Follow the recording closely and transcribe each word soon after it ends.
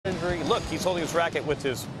he's holding his racket with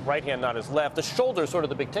his right hand, not his left. The shoulder is sort of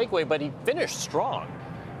the big takeaway, but he finished strong.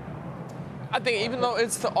 I think even though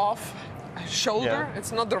it's the off shoulder,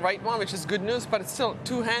 it's not the right one, which is good news, but it's still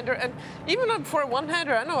two-hander. And even for a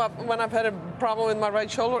one-hander, I know when I've had a problem with my right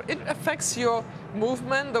shoulder, it affects your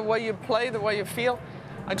movement, the way you play, the way you feel.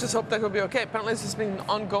 I just hope that he'll be okay. Apparently this has been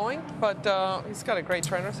ongoing, but he's got a great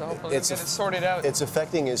trainer, so hopefully he'll get it sorted out. It's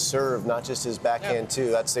affecting his serve, not just his backhand,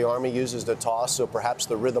 too. That's the arm he uses to toss, so perhaps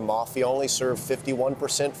the rhythm off. He only served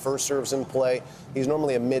 51% first serves in play. He's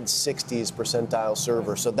normally a mid-60s percentile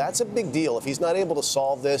server, so that's a big deal. If he's not able to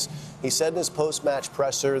solve this, he said in his post-match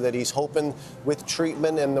presser that he's hoping with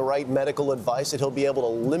treatment and the right medical advice that he'll be able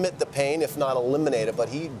to limit the pain, if not eliminate it. But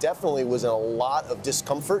he definitely was in a lot of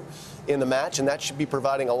discomfort in the match, and that should be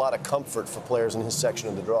providing a lot of comfort for players in his section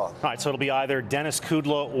of the draw. All right, so it'll be either Denis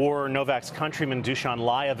Kudla or Novak's countryman Dusan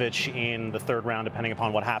Lajovic in the third round, depending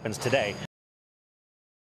upon what happens today.